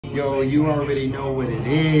Yo, you already know what it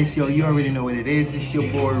is. Yo, you already know what it is. It's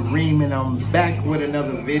your boy Reem, and I'm back with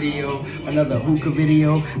another video, another hookah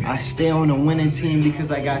video. I stay on the winning team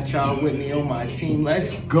because I got y'all with me on my team.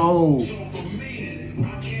 Let's go.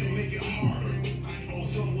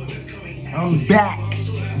 I'm back.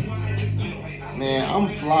 Man, I'm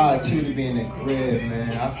fly too to be in the crib,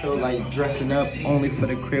 man. I feel like dressing up only for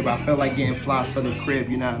the crib. I feel like getting fly for the crib,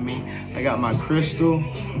 you know what I mean? I got my crystal,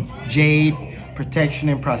 jade, protection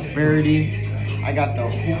and prosperity. I got the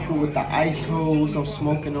hookah with the ice hose. I'm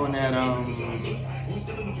smoking on that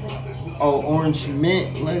orange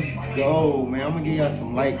mint. Let's go, man. I'm gonna give y'all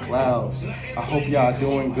some light clouds. I hope y'all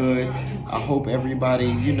doing good. I hope everybody,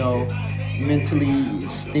 you know, mentally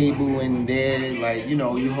stable and there, like, you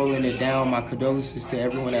know, you holding it down. My condolences to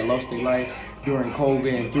everyone that lost their life during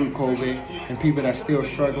COVID and through COVID, and people that still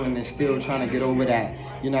struggling and still trying to get over that,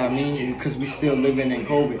 you know what I mean? Because we still living in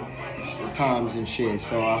COVID times and shit.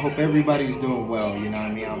 So I hope everybody's doing well, you know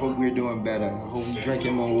what I mean? I hope we're doing better. I hope we're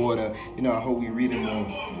drinking more water, you know, I hope we're reading more.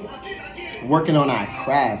 Working on our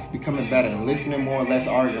craft, becoming better, listening more, less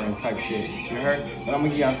arguing type shit, you heard? But I'm gonna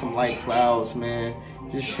give y'all some light clouds, man.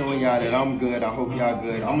 Just showing y'all that I'm good. I hope y'all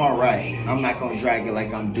good. I'm all right. I'm not gonna drag it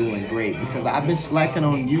like I'm doing great because I've been slacking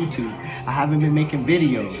on YouTube. I haven't been making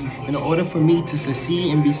videos. In order for me to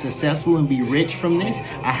succeed and be successful and be rich from this,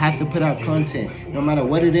 I have to put out content. No matter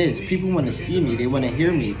what it is, people want to see me. They want to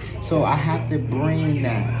hear me. So I have to bring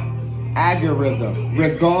that algorithm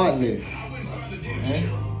regardless. Okay?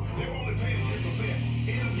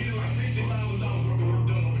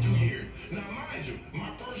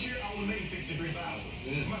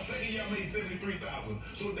 My second year I made 73,000.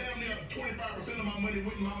 So damn near 25% of my money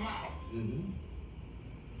went in my mouth.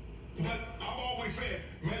 But I've always said,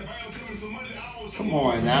 man, if I don't come in some money, I always come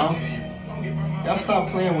on now. Y'all stop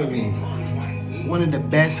playing with me. One of the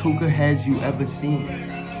best hookah heads you ever seen.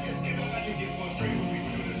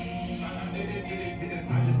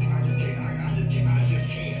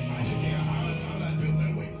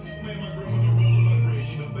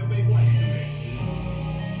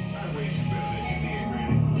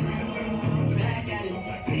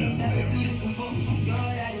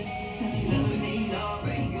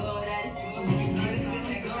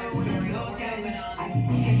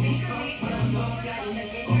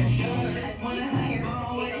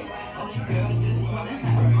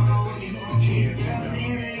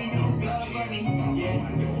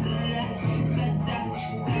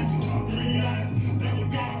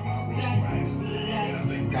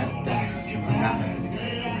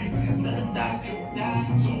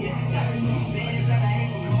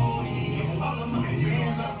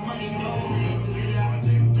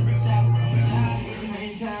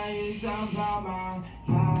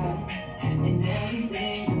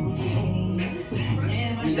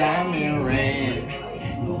 Diamond rings.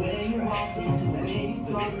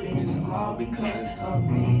 It's all because of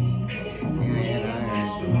me. And I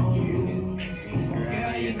heard you.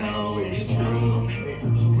 Girl, you know it's true.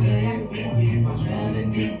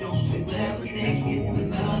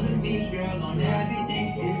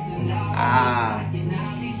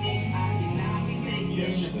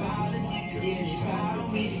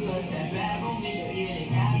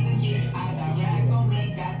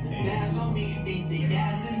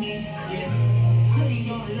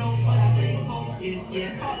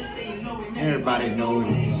 Everybody knows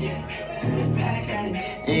this.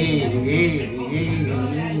 Hey.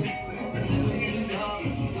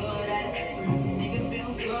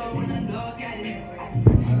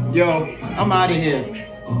 Yo, I'm out of here.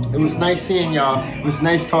 It was nice seeing y'all. It was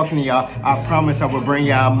nice talking to y'all. I promise I will bring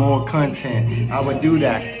y'all more content. I would do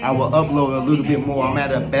that. I will upload a little bit more. I'm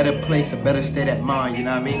at a better place, a better state of mind, you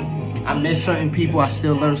know what I mean? I miss certain people. I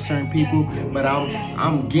still love certain people, but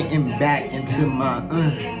I'm getting back into my,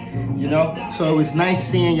 you know? So it was nice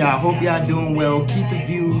seeing y'all. Hope y'all doing well. Keep the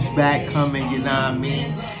views back coming, you know what I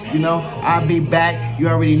mean? You know, I'll be back. You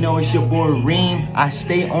already know it's your boy Reem. I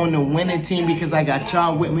stay on the winning team because I got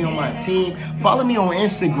y'all with me on my team. Follow me on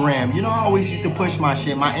Instagram. You know, I always used to push my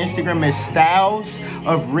shit. My Instagram is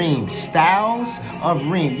Stylesofreem.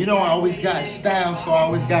 Stylesofreem. You know, I always got style, so I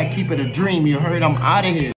always got to keep it a dream. You heard? I'm out of here.